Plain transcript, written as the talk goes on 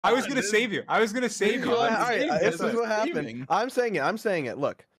I was gonna save you. I was gonna save you. All right, this is what happened. saving. I'm saying it.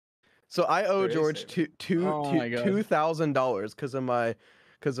 Look, so I owe There is George saving. $2,000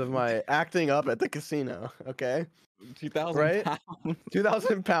 because of my acting up at the casino. Okay, 2,000 right? pounds.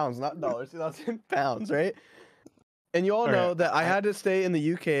 2,000 pounds, not dollars. 2,000 pounds, right? And you all Okay, know that I had to stay in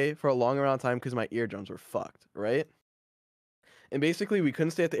the UK for a long amount of time because my eardrums were fucked, right? And basically, we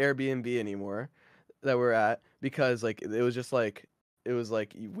couldn't stay at the Airbnb anymore that we're at because like it was just like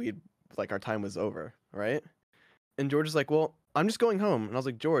we'd like our time was over, right? And George is like, "Well, I'm just going home." And I was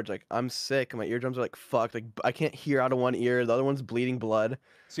like, "George, like I'm sick. My eardrums are like fucked. Like I can't hear out of one ear. The other one's bleeding blood."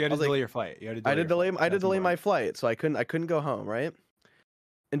 So you had I to was delay like, your flight. You had to I delay did delay. your flight. I did That's delay my important. flight, so I couldn't go home, right?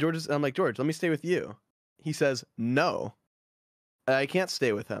 And I'm like, "George, let me stay with you." He says, "No, I can't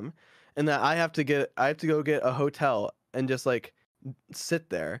stay with him," and that I have to go get a hotel and just like sit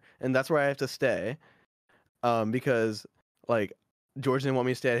there, and that's where I have to stay, because like George didn't want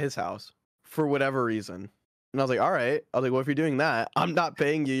me to stay at his house for whatever reason. And I was like, all right. I was like, well, if you're doing that, I'm not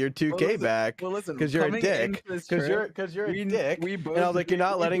paying you your 2K back Well, listen, because you're a coming dick. into this Because trip, you're a dick. We both And I was like, you're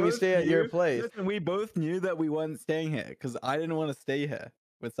not we letting me both stay at your knew- place. Listen, we both knew that we weren't staying here because I didn't want to stay here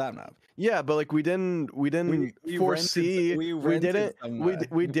with Sapnap. Yeah, but like we didn't foresee we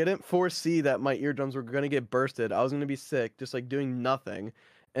didn't foresee that my eardrums were gonna get bursted. I was gonna be sick, just like doing nothing.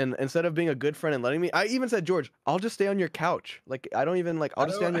 And instead of being a good friend and letting me, I even said, George, I'll just stay on your couch. Like I don't even like I'll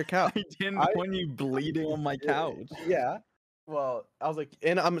just stay on your couch. I didn't want you bleeding on my couch. Yeah. Well, I was like,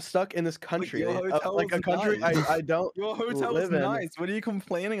 and I'm stuck in this country, your hotel like a was country nice. I don't. Your hotel was live in. nice. What are you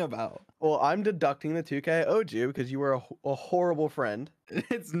complaining about? Well, I'm deducting the 2K I owed you because you were a horrible friend.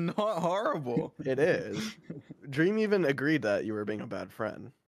 It's not horrible. It is. Dream even agreed that you were being a bad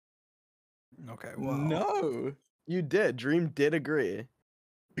friend. Okay. Well. No. You did. Dream did agree.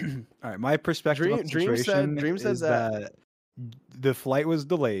 All right. My perspective on the situation Dream said is that the flight was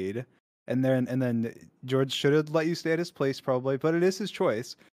delayed, and then George should have let you stay at his place probably, but it is his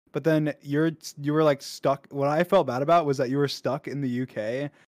choice. But then you were like stuck. What I felt bad about was that you were stuck in the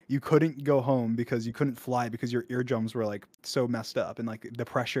UK. You couldn't go home because you couldn't fly because your eardrums were like so messed up, and like the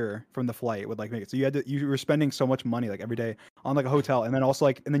pressure from the flight would like make it. So you were spending so much money like every day on like a hotel, and then also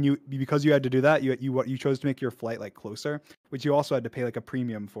like because you had to do that, you chose to make your flight like closer, which you also had to pay like a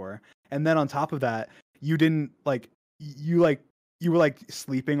premium for. And then on top of that, you didn't like you were like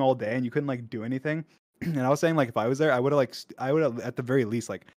sleeping all day and you couldn't like do anything. And I was saying like if I was there, I would have at the very least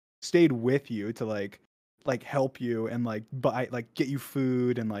like stayed with you to like help you and like buy like get you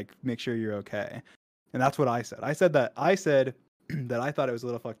food and like make sure you're okay. And that's what I said. I said that I thought it was a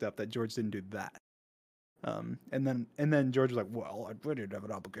little fucked up that George didn't do that. And then George was like, well, I didn't have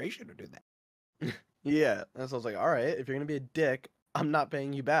an obligation to do that. Yeah. And so I was like, all right, if you're gonna be a dick, I'm not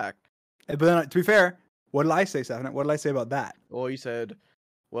paying you back. But then to be fair, what did I say, Sapnap? What did I say about that? Well, you said,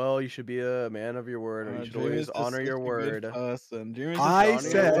 well, you should be a man of your word, or you should always honor your word. I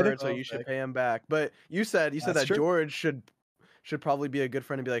said, so you should pay him back. But you said that true. George should probably be a good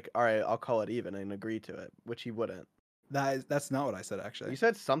friend and be like, all right, I'll call it even and agree to it, which he wouldn't. That's not what I said, actually. You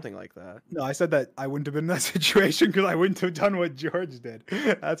said something like that. No, I said that I wouldn't have been in that situation because I wouldn't have done what George did.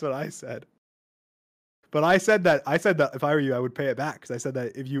 That's what I said. But I said that if I were you, I would pay it back because I said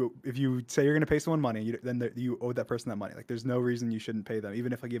that if you say you're going to pay someone money, then you owe that person that money. Like there's no reason you shouldn't pay them,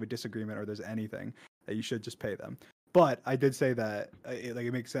 even if like you have a disagreement or there's anything that you should just pay them. But I did say that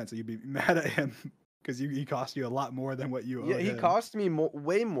it makes sense that you'd be mad at him because he cost you a lot more than what you owed. Yeah, he him. cost me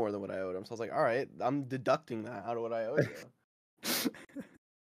way more than what I owed him. So I was like, all right, I'm deducting that out of what I owed you.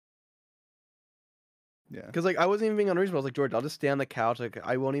 Yeah. Because like I wasn't even being unreasonable. I was like, George, I'll just stay on the couch. Like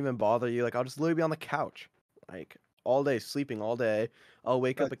I won't even bother you. Like I'll just literally be on the couch, like all day, sleeping all day. I'll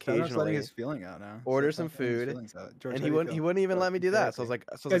wake up occasionally. Letting his feeling out now. Order some food, George, and he wouldn't even let me do that. So I was like,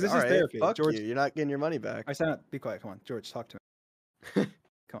 Guys, this all is right, therapy. fuck George, you. You're not getting your money back. I said, be quiet. Come on, George, talk to me.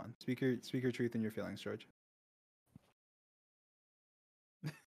 Come on, speak your truth and your feelings, George.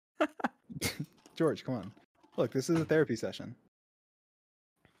 George, come on. Look, this is a therapy session.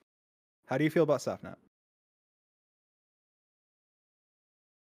 How do you feel about Sapnap?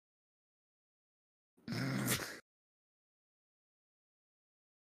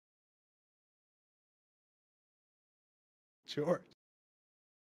 George.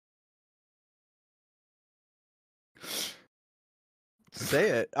 Say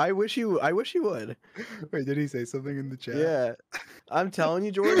it. I wish you would. Wait, did he say something in the chat? Yeah. I'm telling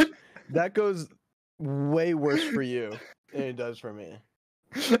you, George, that goes way worse for you than it does for me.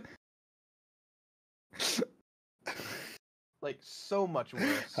 Like so much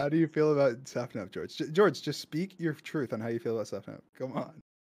worse. How do you feel about Sapnap, George? George, just speak your truth on how you feel about Sapnap. Come on.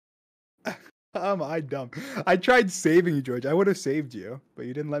 Am I dumb? I tried saving you, George. I would have saved you, but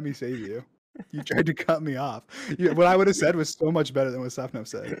you didn't let me save you. You tried to cut me off. What I would have said was so much better than what Sapnap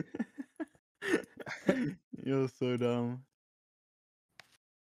said. You're so dumb.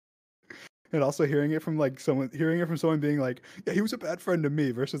 And also hearing it from someone being like, "Yeah, he was a bad friend to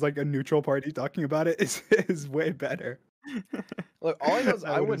me," versus like a neutral party talking about it is way better. Look, all I know is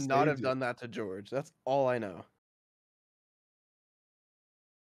I I would've would not have saved you. done that to George. That's all I know.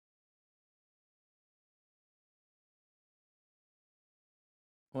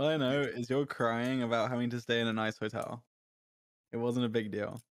 What I know is you're crying about having to stay in a nice hotel. It wasn't a big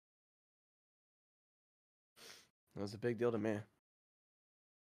deal. It was a big deal to me.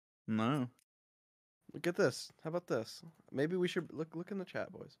 No. Look at this. How about this? Maybe we should look in the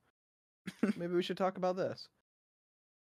chat, boys. Maybe we should talk about this.